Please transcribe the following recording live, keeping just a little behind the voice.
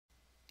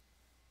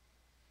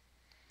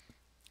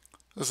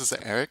This is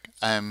Eric.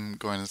 I'm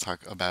going to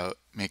talk about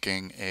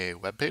making a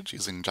web page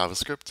using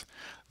JavaScript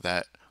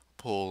that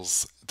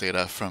pulls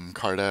data from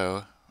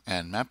Carto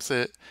and maps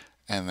it,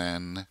 and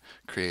then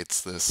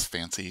creates this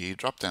fancy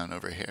dropdown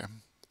over here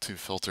to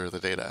filter the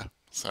data.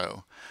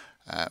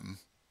 Um,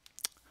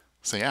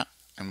 so yeah,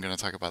 I'm going to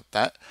talk about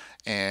that.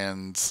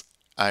 And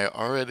I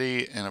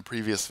already, in a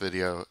previous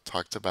video,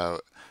 talked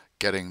about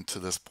getting to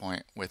this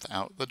point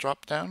without the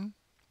dropdown,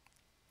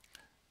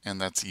 and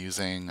that's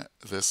using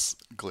this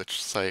glitch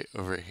site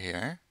over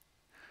here.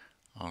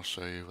 I'll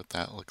show you what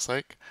that looks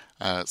like.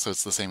 So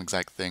it's the same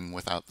exact thing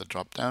without the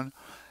dropdown,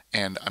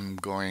 and I'm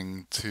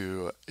going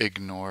to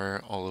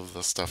ignore all of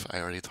the stuff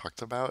I already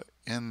talked about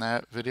in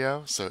that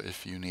video. So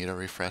if you need a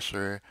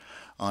refresher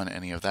on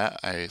any of that,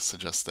 I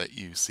suggest that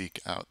you seek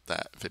out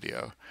that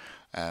video.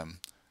 I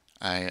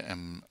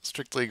am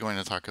strictly going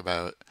to talk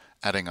about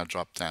adding a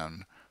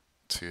dropdown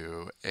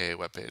to a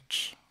web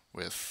page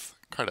with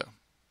Carto.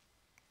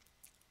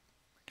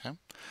 Okay,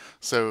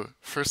 so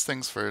first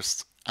things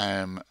first,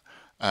 I'm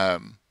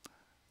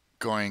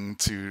going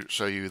to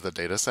show you the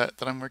data set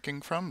that I'm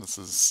working from. This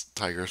is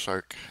tiger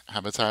shark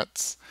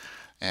habitats,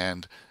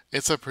 and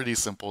it's a pretty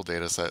simple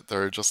data set.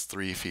 There are just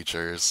 3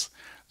 features,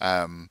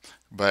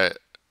 but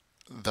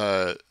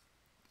the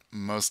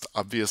most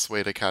obvious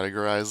way to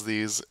categorize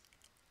these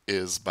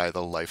is by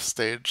the life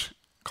stage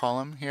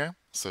column here.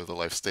 So the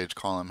life stage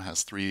column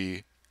has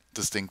 3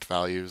 distinct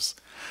values: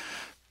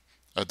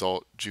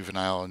 adult,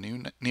 juvenile,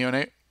 and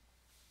neonate.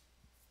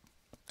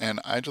 And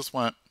I just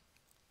want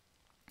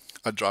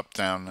a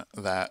dropdown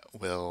that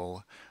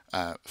will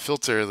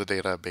filter the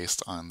data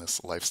based on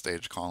this life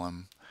stage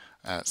column.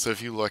 So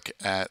if you look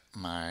at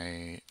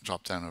my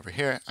dropdown over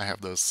here, I have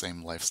those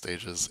same life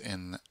stages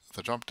in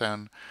the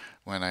dropdown.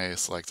 When I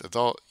select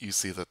adult, you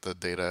see that the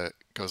data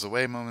goes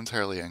away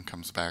momentarily and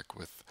comes back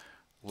with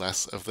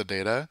less of the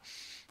data.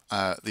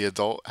 The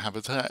adult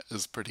habitat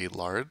is pretty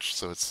large,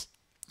 so it's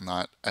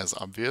not as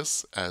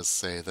obvious as,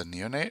 say, the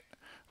neonate,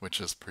 which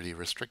is pretty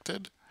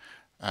restricted.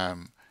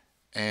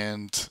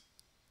 And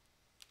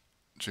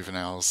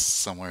juveniles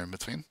somewhere in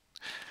between.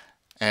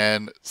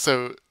 And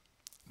so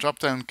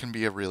dropdown can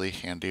be a really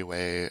handy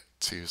way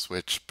to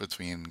switch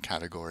between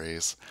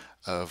categories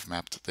of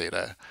mapped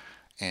data,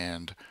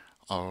 and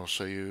I'll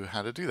show you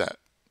how to do that.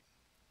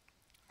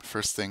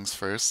 First things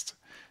first,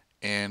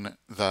 in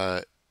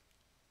the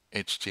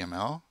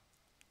HTML,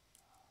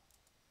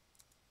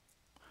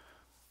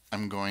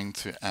 I'm going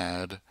to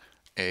add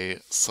a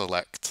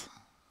select.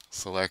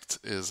 Select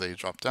is a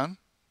dropdown.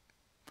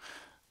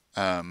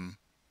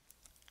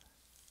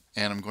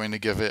 And I'm going to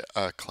give it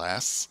a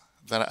class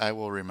that I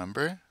will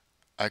remember.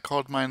 I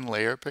called mine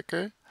layer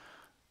picker.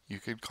 You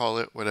could call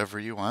it whatever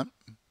you want.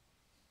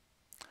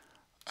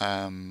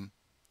 And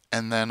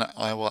then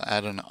I will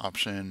add an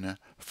option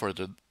for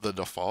the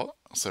default.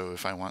 So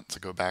if I want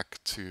to go back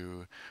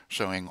to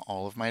showing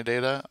all of my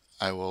data,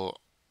 I will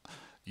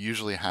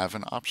usually have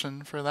an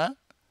option for that.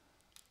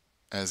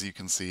 As you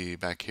can see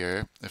back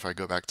here, if I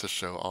go back to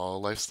show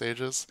all life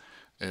stages,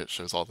 it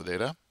shows all the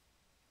data.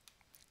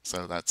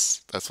 So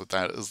that's what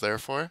that is there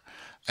for.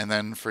 And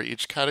then for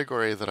each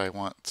category that I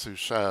want to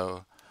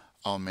show,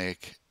 I'll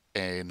make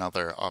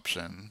another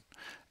option.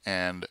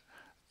 And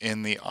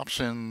in the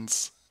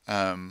options,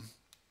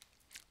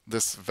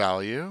 this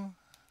value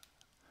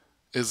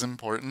is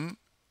important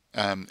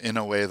in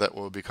a way that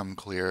will become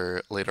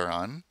clear later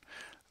on.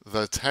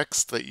 The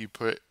text that you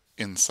put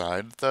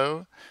inside,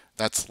 though,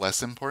 that's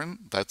less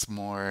important. That's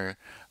more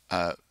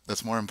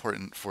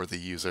important for the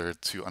user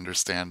to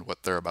understand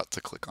what they're about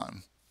to click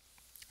on.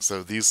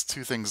 So these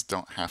 2 things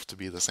don't have to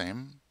be the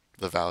same,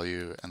 the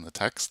value and the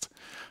text.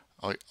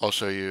 I'll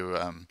show you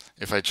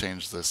if I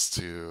change this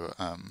to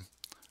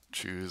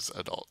choose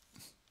adult.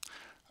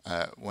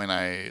 When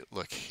I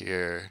look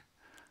here,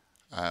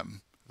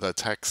 the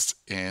text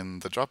in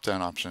the dropdown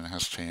option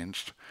has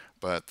changed,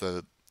 but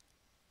the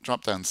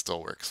dropdown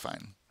still works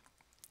fine.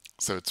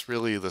 So it's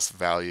really this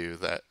value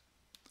that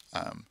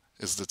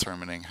is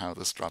determining how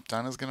this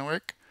dropdown is going to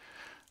work.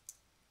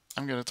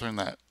 I'm going to turn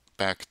that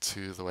back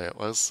to the way it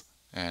was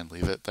and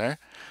leave it there.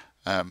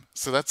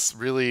 So that's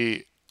all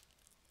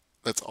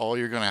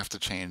you're going to have to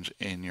change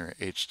in your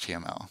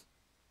HTML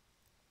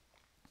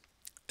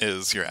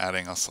is you're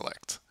adding a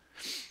select.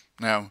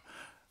 Now,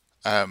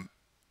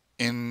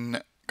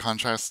 in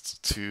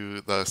contrast to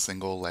the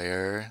single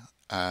layer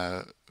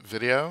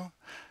video,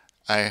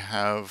 I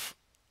have,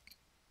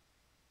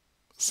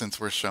 since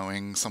we're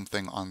showing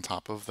something on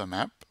top of the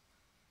map,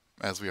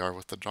 as we are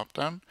with the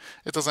dropdown,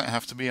 it doesn't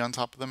have to be on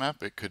top of the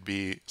map. It could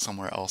be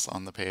somewhere else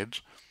on the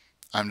page.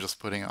 I'm just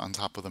putting it on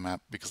top of the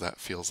map because that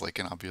feels like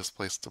an obvious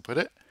place to put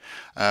it.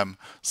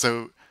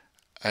 So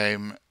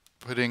I'm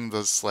putting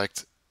the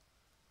select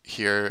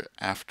here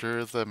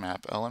after the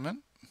map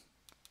element,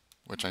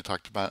 which I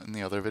talked about in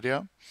the other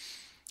video.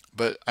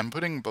 But I'm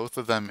putting both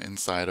of them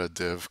inside a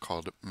div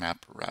called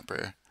map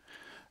wrapper.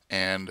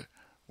 And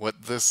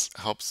what this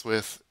helps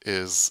with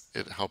is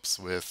it helps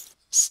with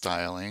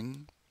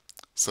styling.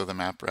 So the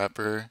map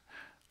wrapper,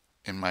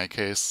 in my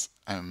case,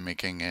 I'm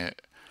making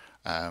it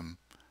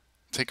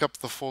take up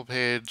the full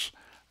page.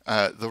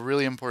 The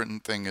really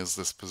important thing is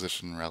this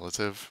position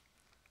relative.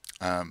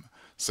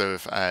 So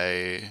if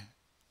I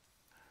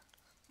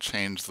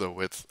change the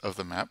width of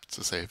the map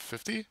to say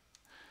 50,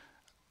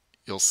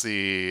 you'll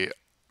see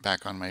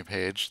back on my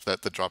page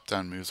that the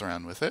dropdown moves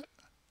around with it.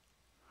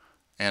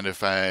 And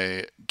if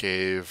I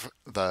gave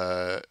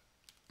the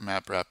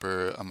map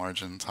wrapper a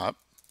margin top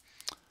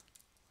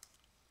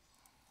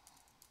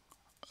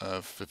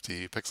of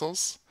 50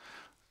 pixels,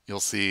 you'll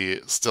see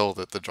still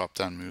that the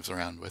dropdown moves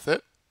around with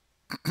it.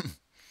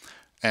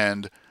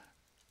 And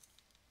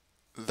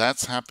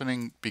that's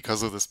happening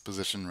because of this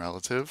position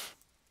relative.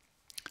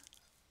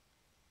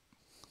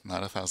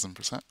 Not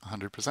 1,000%,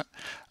 100%.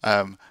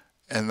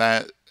 And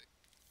that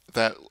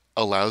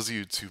allows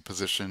you to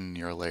position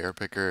your layer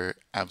picker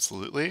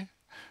absolutely,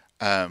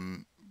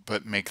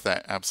 but make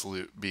that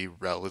absolute be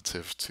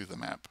relative to the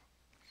map.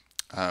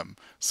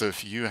 So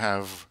if you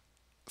have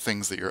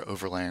things that you're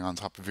overlaying on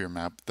top of your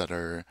map that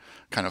are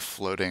kind of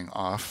floating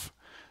off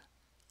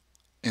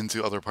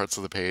into other parts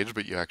of the page,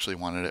 but you actually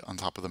wanted it on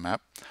top of the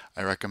map,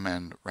 I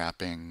recommend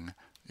wrapping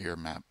your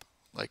map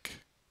like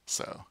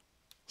so.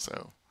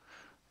 So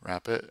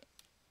wrap it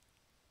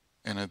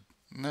in a,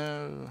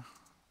 no,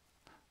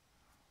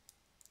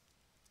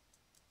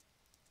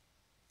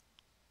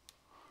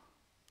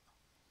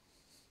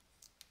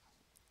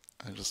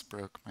 I just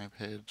broke my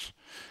page.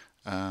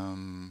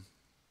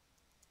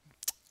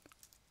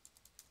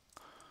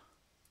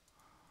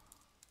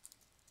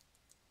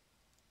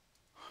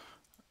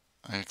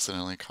 I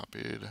accidentally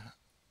copied.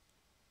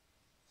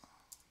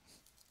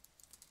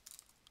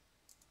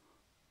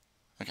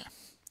 Okay.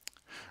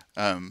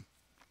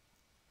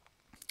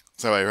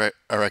 So I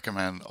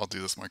recommend, I'll do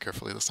this more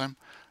carefully this time.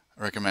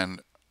 I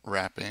recommend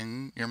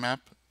wrapping your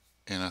map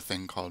in a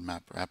thing called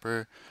map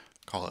wrapper.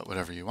 Call it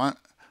whatever you want,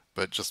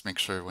 but just make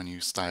sure when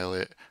you style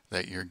it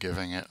that you're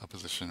giving it a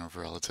position of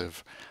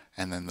relative,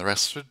 and then the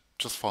rest should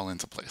just fall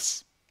into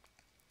place.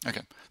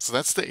 Okay, so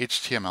that's the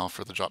HTML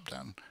for the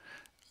dropdown.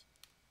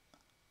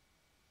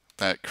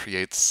 That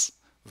creates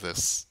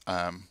this,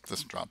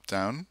 this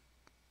dropdown,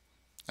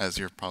 as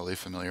you're probably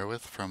familiar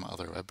with from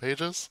other web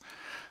pages.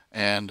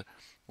 And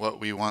what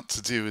we want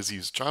to do is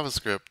use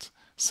JavaScript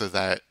so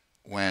that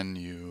when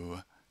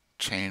you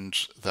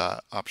change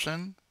the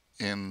option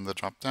in the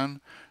dropdown,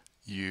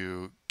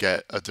 you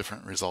get a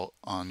different result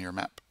on your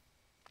map.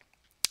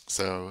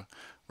 So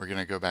we're going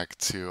to go back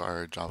to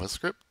our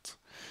JavaScript.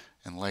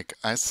 And like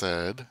I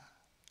said,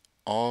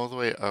 all the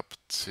way up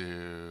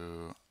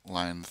to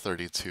line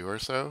 32 or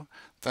so,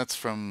 that's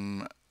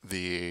from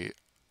the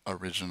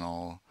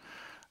original,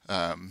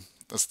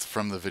 that's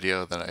from the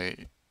video that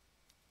I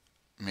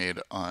made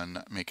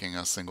on making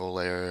a single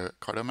layer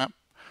Carto map.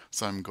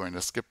 So I'm going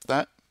to skip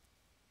that.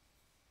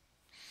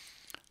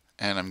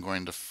 And I'm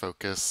going to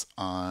focus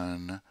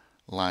on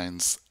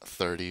lines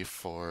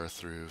 34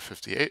 through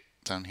 58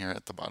 down here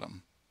at the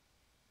bottom.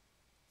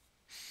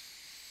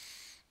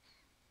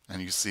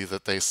 And you see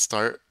that they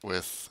start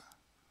with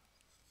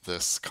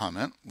this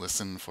comment,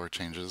 listen for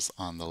changes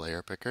on the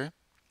layer picker.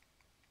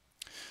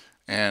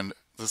 And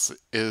this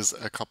is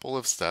a couple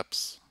of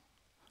steps.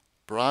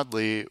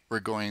 Broadly, we're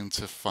going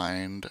to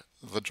find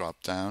the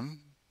dropdown.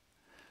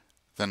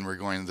 Then we're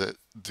going to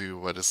do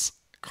what is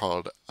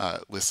called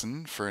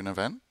listen for an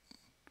event.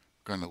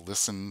 We're going to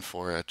listen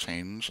for a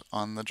change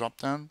on the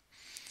dropdown.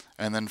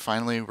 And then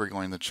finally, we're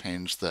going to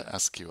change the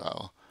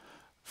SQL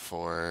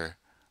for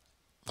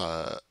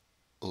the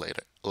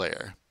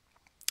layer.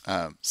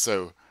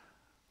 So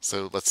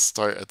let's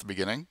start at the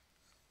beginning.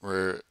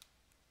 We're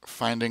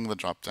finding the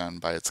dropdown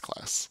by its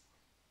class.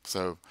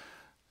 So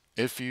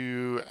if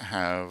you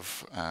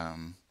have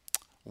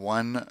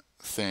one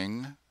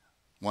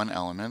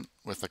element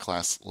with the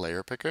class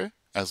layer picker,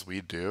 as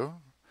we do,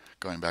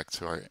 going back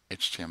to our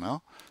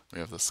HTML, we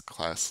have this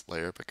class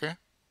layer picker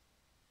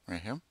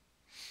right here.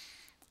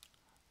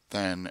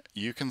 Then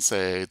you can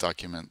say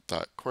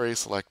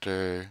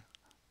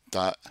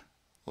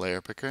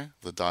document.querySelector.LayerPicker.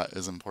 The dot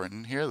is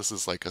important here. This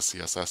is like a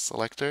CSS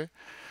selector.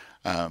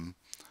 And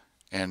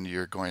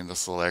you're going to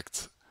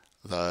select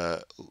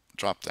the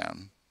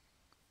dropdown.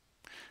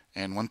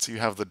 And once you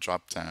have the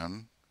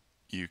dropdown,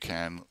 you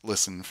can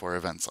listen for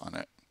events on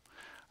it.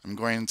 I'm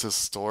going to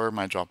store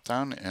my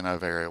dropdown in a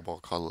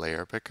variable called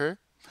LayerPicker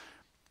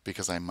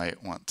because I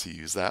might want to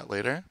use that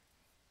later.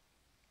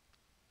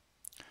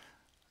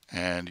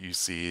 And you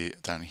see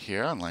down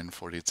here on line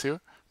 42, I'm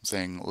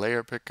saying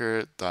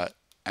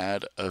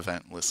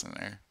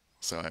LayerPicker.addEventListener.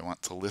 So I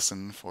want to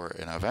listen for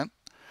an event,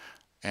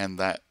 and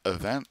that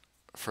event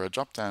for a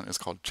dropdown is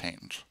called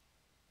change.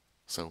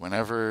 So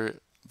whenever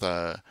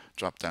the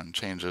dropdown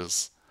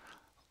changes,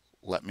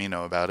 let me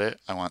know about it.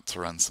 I want to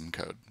run some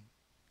code.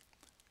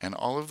 And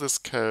all of this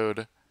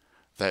code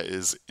that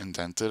is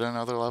indented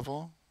another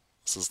level,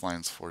 this is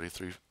lines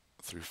 43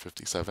 through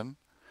 57,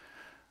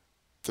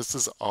 this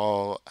is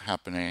all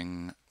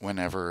happening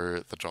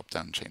whenever the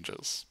dropdown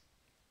changes.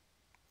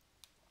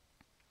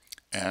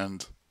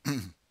 And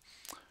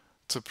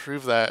to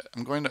prove that,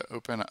 I'm going to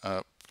open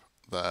up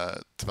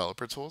the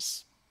developer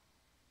tools.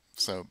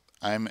 So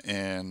I'm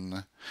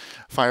in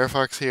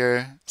Firefox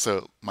here, so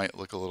it might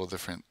look a little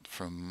different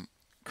from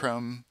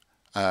Chrome,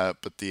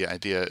 but the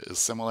idea is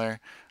similar.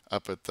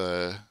 Up at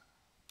there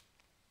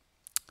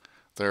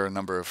are a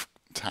number of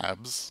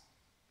tabs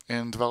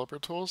in Developer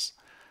Tools.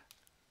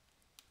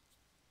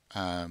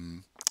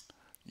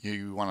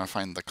 You want to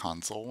find the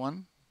console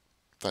one.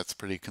 That's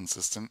pretty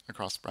consistent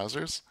across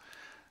browsers.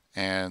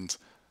 And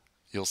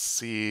you'll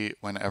see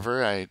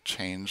whenever I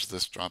change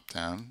this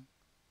dropdown,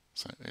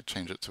 so I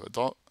change it to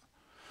adult,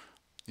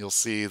 you'll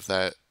see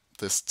that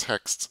this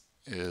text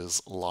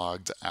is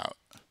logged out.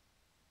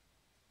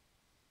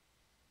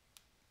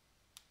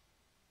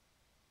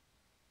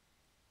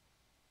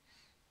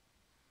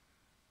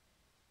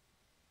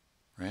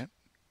 Right?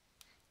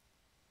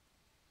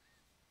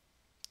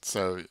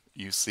 So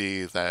you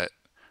see that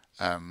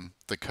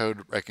the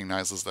code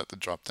recognizes that the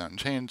dropdown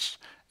changed,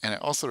 and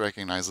it also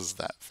recognizes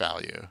that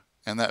value.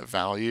 And that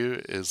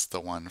value is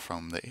the one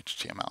from the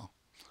HTML.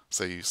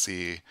 So you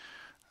see,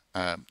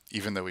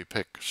 even though we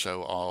pick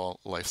show all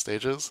life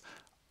stages,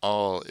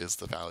 all is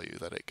the value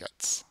that it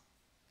gets.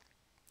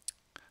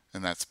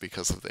 And that's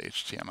because of the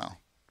HTML.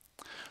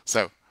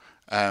 So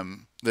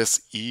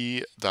this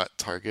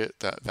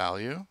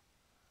e.target.value,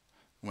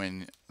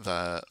 when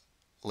the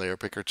layer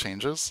picker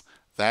changes,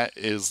 that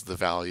is the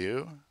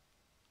value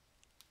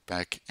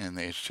back in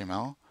the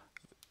HTML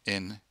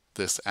in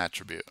this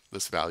attribute,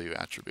 this value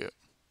attribute.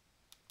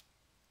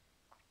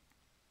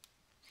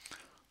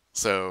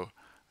 So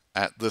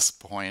at this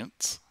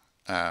point,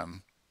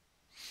 I'm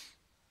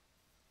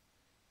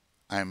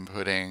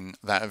putting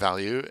that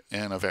value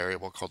in a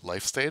variable called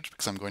lifestage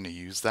because I'm going to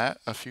use that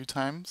a few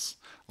times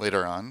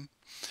later on.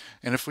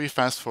 And if we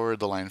fast forward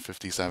to line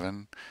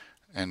 57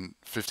 and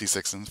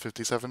 56 and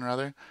 57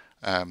 rather,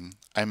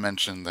 I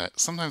mentioned that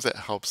sometimes it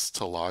helps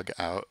to log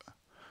out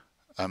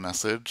a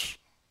message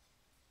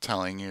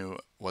telling you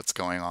what's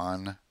going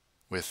on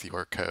with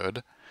your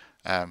code.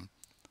 In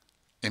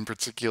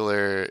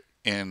particular,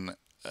 in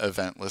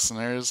event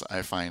listeners,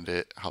 I find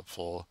it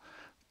helpful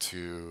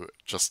to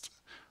just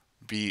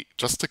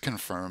to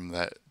confirm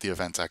that the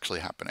event's actually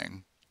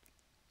happening.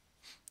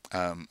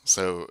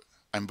 So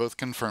I'm both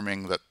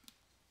confirming that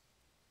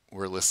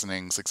we're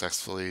listening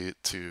successfully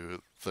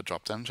to the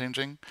dropdown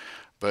changing,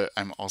 but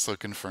I'm also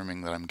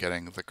confirming that I'm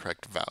getting the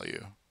correct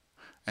value.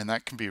 And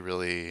that can be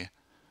really,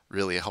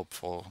 really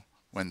helpful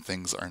when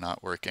things are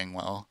not working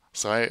well.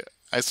 So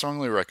I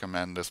strongly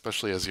recommend,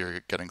 especially as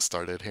you're getting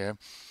started here,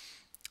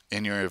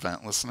 in your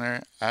event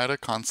listener, add a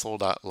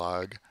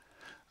console.log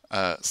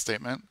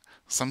statement.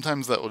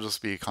 Sometimes that will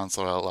just be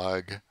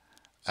console.log,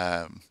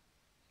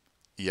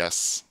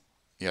 yes,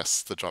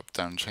 the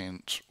drop-down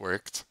change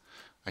worked.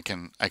 I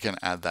can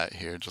add that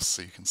here just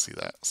so you can see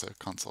that. So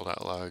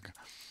console.log,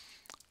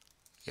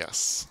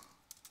 yes,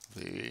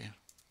 the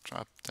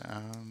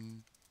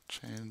drop-down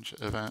change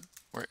event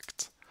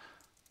worked.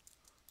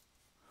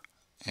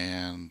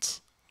 And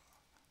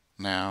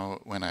now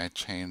when I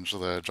change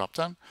the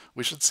dropdown,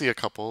 we should see a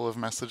couple of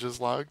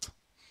messages logged.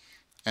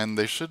 And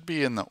they should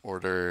be in the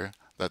order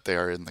that they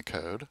are in the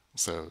code.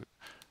 So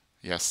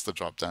yes, the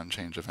dropdown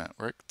change event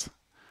worked.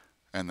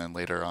 And then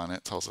later on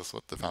it tells us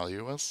what the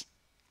value was.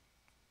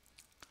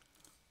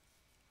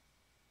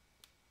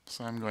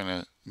 So I'm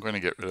going to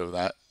get rid of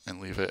that and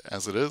leave it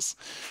as it is.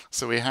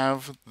 So we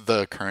have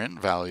the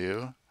current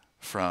value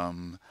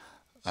from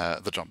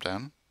the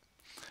dropdown.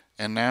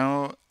 And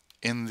now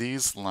in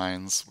these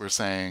lines, we're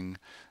saying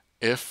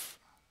if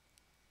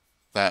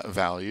that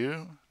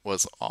value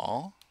was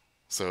all,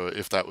 so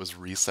if that was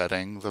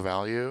resetting the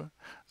value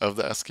of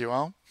the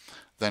SQL,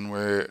 then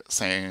we're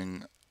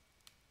saying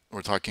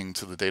we're talking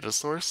to the data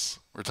source.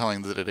 We're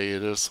telling the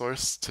data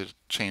source to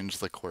change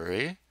the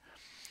query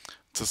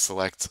to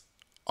select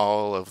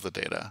all of the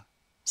data.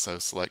 So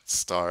select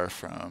star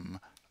from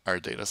our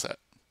data set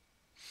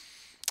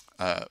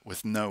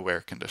with no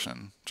where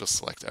condition, just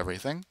select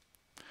everything.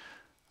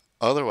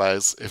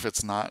 Otherwise, if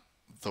it's not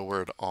the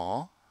word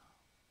all,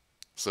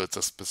 so it's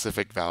a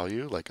specific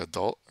value like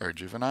adult or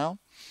juvenile,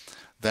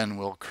 then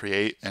we'll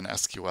create an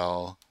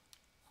SQL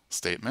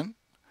statement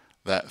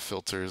that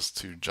filters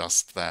to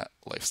just that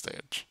life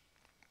stage.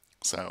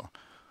 So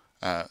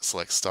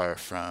select star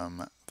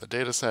from the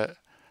data set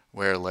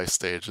where life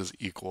stage is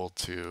equal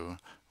to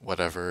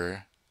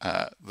whatever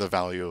the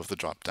value of the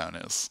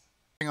dropdown is.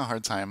 If you're having a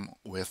hard time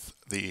with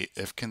the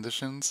if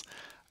conditions,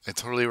 I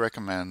totally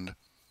recommend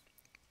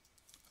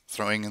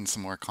throwing in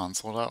some more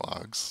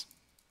console.logs.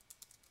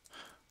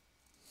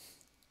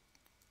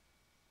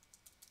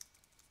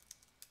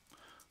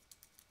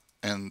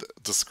 And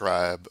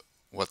describe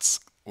what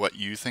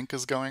you think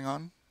is going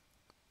on.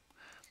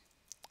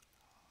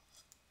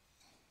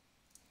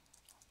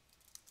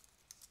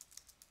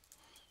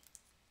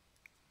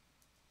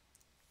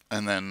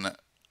 And then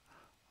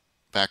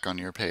back on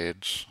your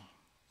page,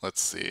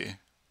 let's see.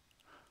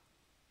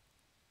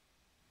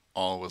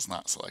 All was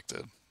not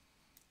selected.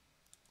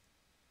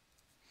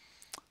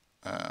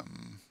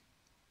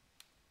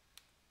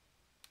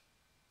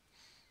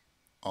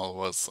 All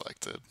was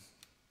selected.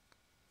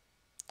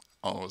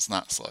 All was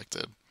not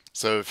selected.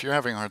 So if you're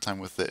having a hard time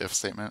with the if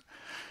statement,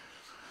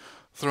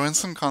 throw in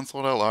some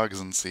console.logs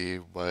and see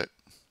what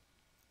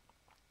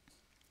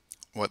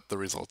the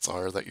results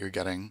are that you're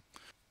getting.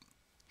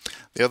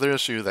 The other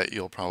issue that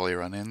you'll probably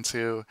run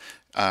into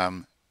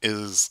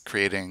is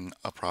creating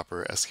a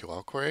proper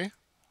SQL query.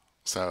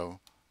 So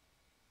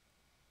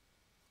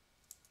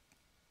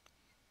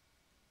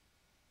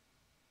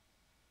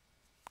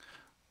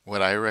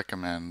what I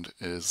recommend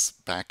is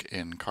back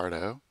in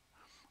Carto,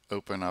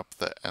 open up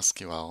the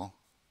SQL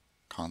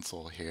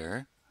console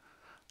here,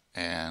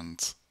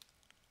 and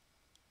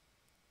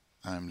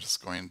I'm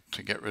just going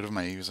to get rid of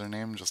my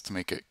username just to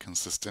make it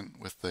consistent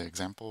with the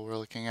example we're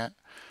looking at.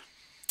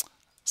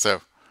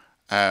 So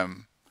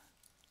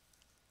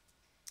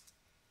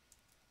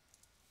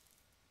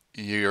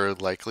you're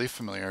likely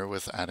familiar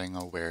with adding a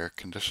where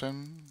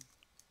condition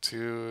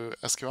to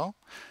SQL.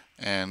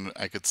 And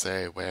I could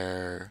say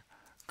where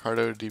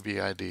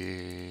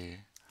Carto.db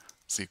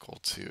is equal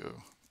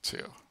to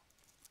 2.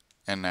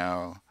 And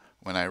now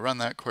when I run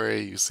that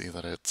query, you see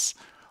that it's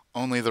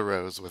only the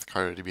rows with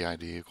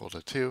Carto.db equal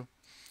to 2.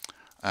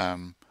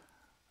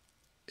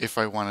 If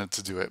I wanted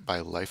to do it by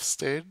life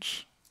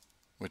stage,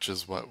 which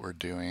is what we're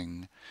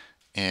doing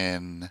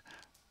in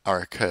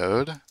our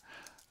code,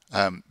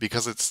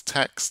 because it's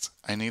text,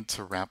 I need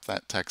to wrap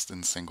that text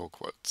in single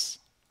quotes.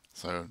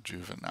 So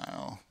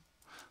juvenile.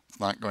 It's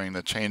not going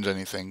to change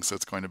anything, so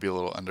it's going to be a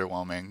little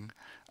underwhelming,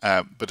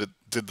 but it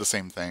did the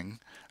same thing.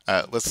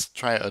 Let's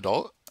try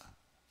adult.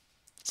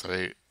 So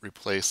I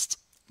replaced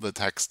the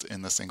text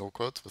in the single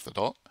quotes with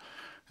adult,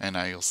 and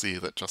now you'll see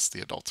that just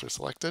the adults are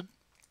selected.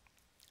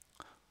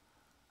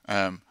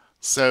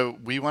 So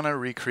we want to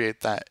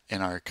recreate that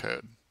in our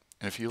code.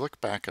 And if you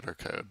look back at our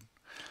code,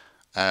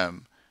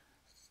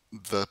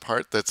 the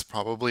part that's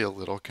probably a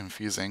little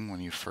confusing when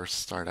you first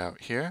start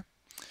out here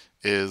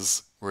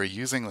is we're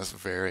using this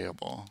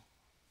variable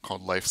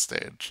called life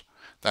stage.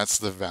 That's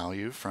the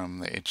value from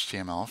the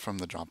HTML from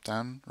the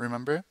dropdown,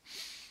 remember?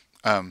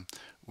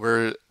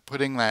 We're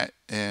putting that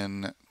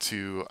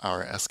into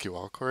our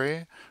SQL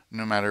query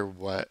no matter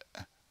what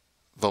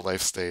the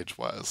life stage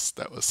was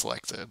that was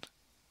selected.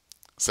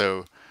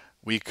 So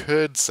we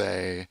could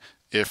say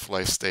if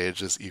life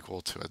stage is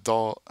equal to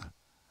adult,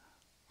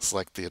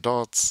 select the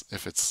adults.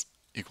 If it's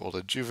equal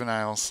to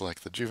juvenile,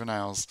 select the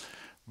juveniles.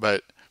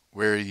 But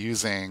we're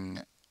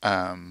using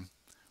a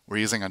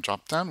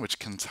dropdown which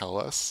can tell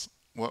us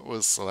what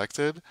was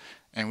selected,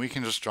 and we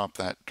can just drop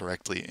that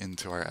directly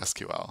into our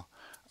SQL.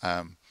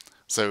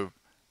 So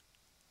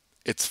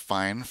it's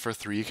fine for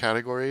 3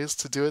 categories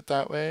to do it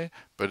that way,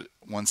 but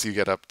once you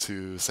get up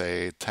to,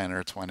 say, 10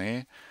 or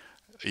 20,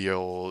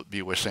 you'll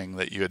be wishing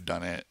that you had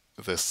done it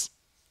this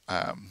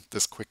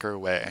quicker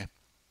way.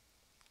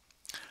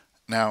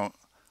 Now,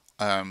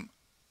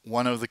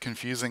 one of the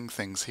confusing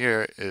things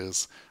here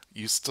is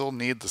you still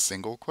need the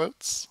single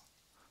quotes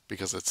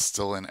because it's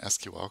still an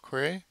SQL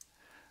query.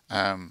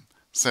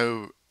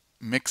 So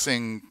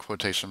mixing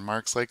quotation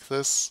marks like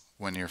this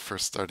when you're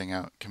first starting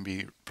out can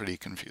be pretty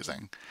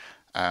confusing.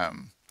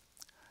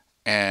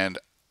 And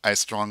I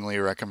strongly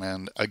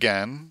recommend,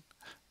 again,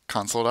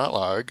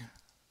 console.log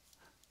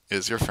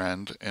is your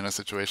friend in a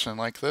situation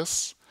like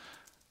this.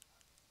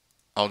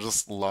 I'll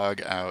just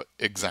log out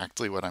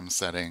exactly what I'm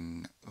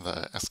setting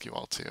the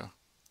SQL to.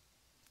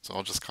 So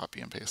I'll just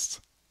copy and paste.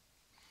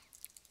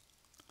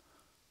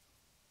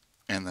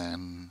 And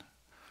then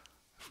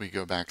if we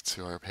go back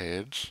to our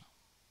page,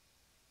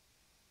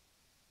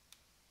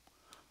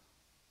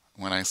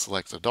 when I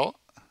select adult,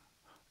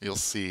 you'll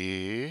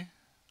see,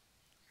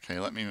 okay,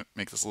 let me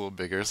make this a little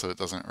bigger so it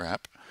doesn't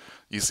wrap.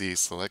 You see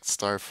select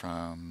star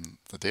from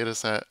the data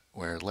set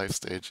where life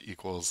stage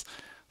equals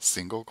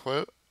single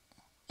quote,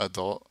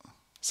 adult,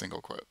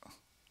 single quote.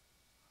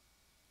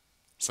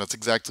 So that's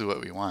exactly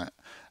what we want.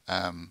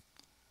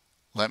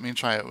 Let me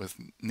try it with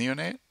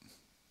neonate.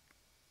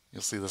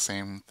 You'll see the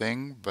same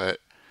thing, but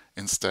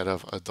instead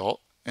of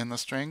adult in the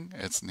string,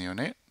 it's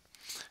neonate.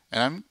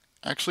 And I'm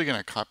actually going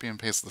to copy and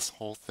paste this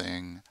whole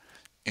thing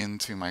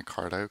into my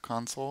Carto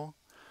console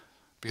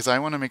because I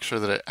want to make sure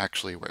that it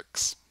actually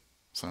works.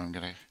 So I'm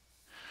going to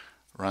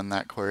run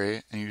that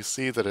query, and you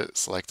see that it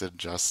selected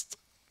just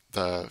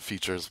the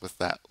features with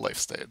that life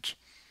stage.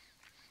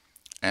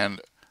 And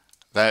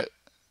that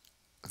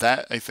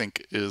I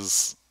think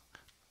is,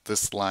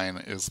 this line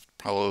is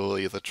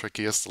probably the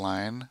trickiest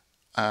line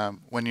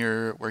when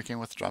you're working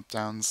with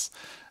dropdowns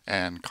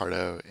and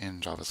Carto in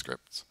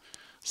JavaScript.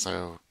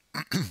 So,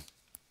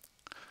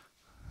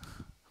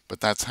 but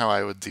that's how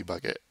I would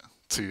debug it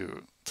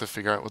to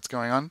figure out what's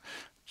going on.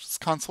 Just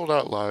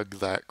console.log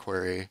that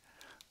query,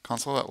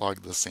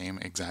 console.log the same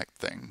exact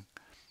thing,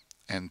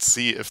 and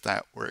see if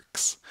that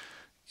works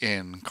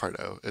in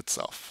Carto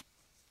itself.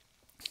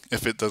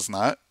 If it does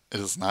not, it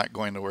is not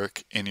going to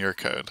work in your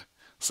code.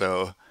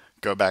 So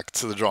go back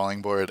to the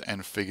drawing board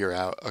and figure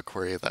out a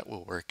query that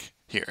will work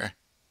here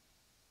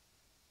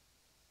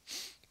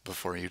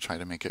before you try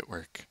to make it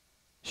work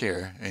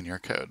here in your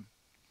code.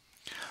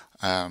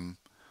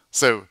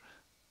 So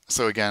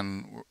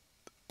again,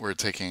 we're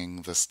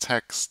taking this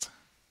text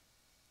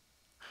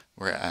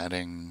we're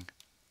adding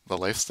the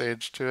life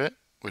stage to it,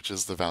 which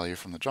is the value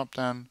from the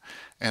dropdown,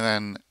 and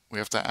then we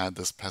have to add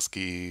this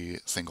pesky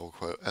single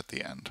quote at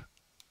the end.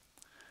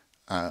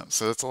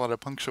 So that's a lot of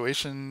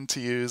punctuation to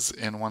use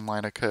in one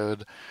line of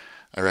code.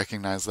 I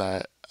recognize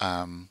that,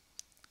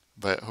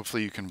 but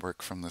hopefully you can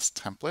work from this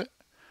template,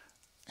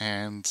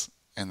 and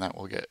that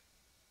will get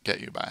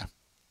you by.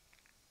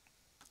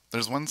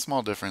 There's one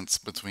small difference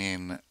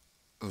between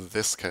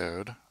this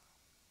code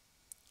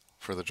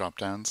for the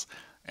dropdowns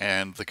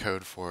and the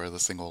code for the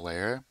single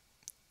layer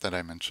that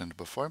I mentioned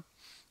before.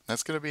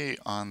 That's going to be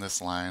on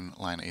this line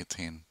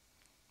 18.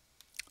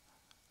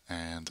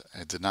 And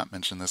I did not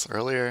mention this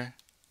earlier,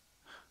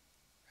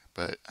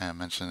 but I am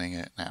mentioning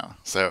it now.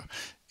 So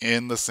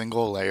in the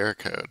single layer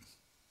code,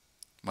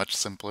 much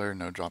simpler,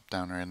 no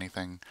dropdown or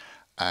anything,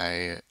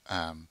 I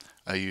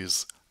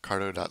use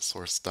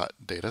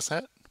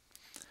Carto.source.dataset,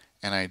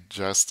 and I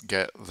just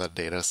get the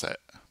dataset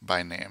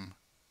by name,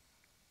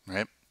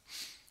 right?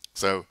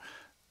 So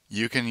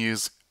you can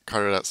use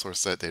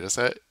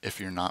Carto.source.dataset if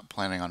you're not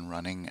planning on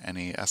running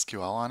any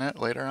SQL on it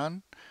later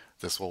on.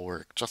 This will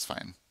work just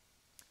fine.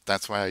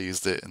 That's why I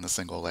used it in the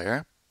single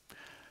layer.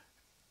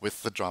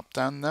 With the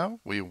dropdown, though,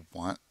 we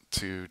want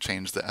to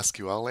change the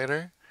SQL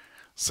later.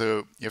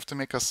 So you have to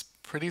make a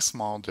pretty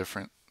small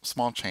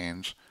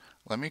change.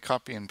 Let me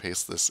copy and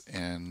paste this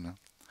in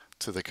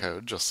to the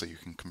code just so you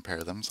can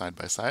compare them side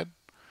by side.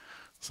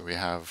 So we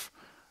have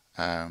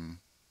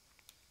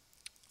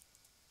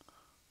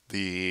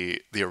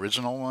the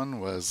original one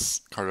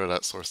was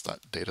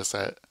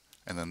carto.source.dataset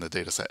and then the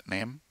dataset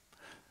name.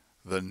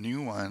 The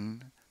new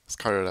one is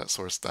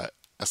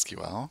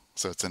carto.source.sql,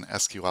 so it's an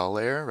SQL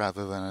layer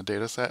rather than a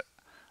dataset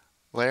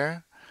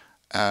layer.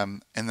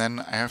 And then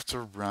I have to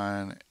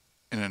run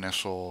an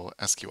initial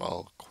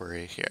SQL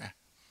query here.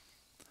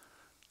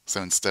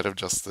 So instead of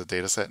just the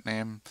dataset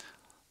name,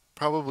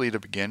 probably to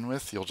begin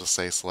with, you'll just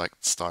say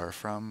select star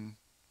from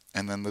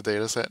and then the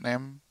dataset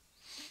name.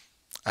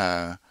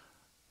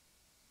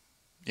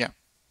 Yeah,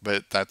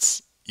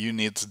 but you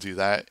need to do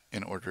that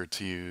in order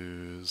to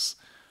use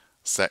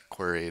set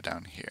query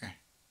down here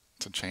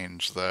to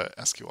change the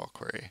SQL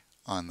query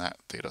on that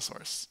data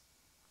source.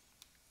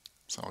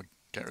 So I'll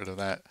get rid of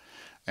that.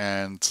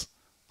 And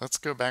let's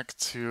go back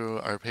to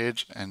our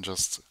page and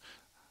just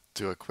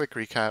do a quick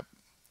recap.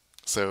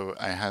 So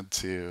I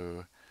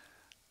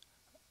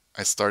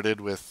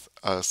started with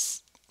a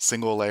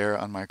single layer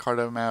on my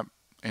Carto map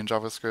in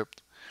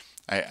JavaScript.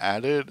 I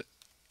added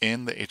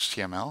in the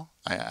HTML,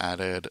 I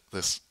added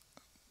this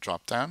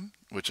dropdown,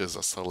 which is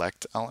a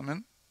select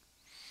element.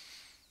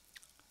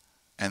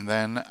 And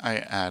then I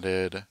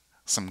added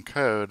some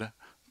code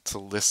to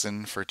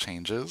listen for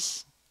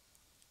changes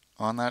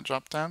on that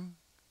dropdown.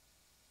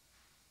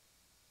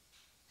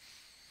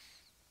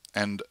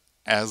 And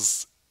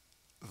as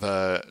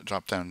the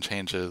dropdown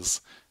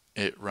changes,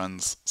 it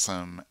runs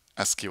some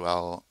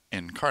SQL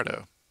in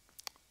Carto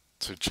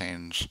to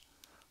change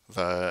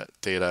the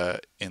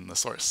data in the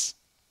source.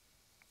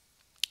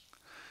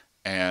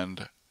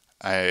 And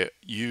I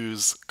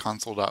use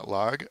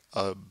console.log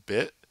a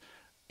bit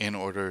in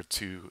order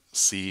to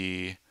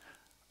see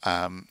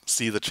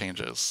the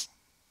changes.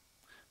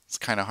 It's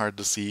kind of hard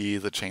to see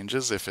the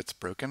changes if it's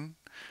broken.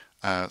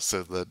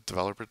 So the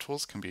developer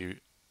tools can be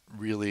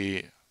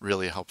really,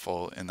 really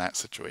helpful in that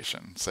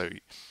situation. So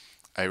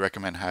I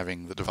recommend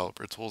having the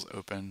developer tools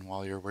open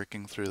while you're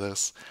working through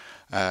this,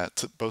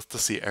 both to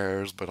see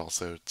errors, but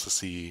also to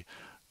see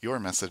your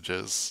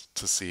messages,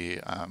 to see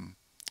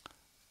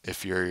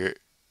if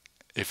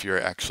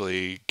you're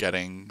actually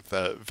getting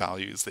the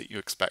values that you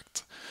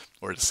expect,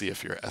 or to see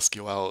if your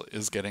SQL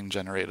is getting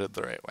generated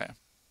the right way.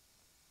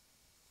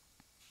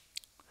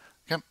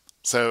 Okay,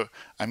 so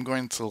I'm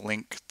going to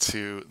link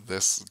to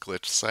this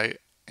glitch site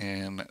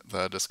in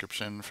the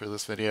description for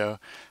this video,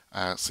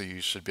 so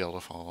you should be able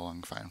to follow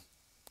along fine.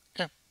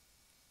 Okay,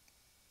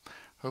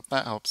 hope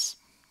that helps.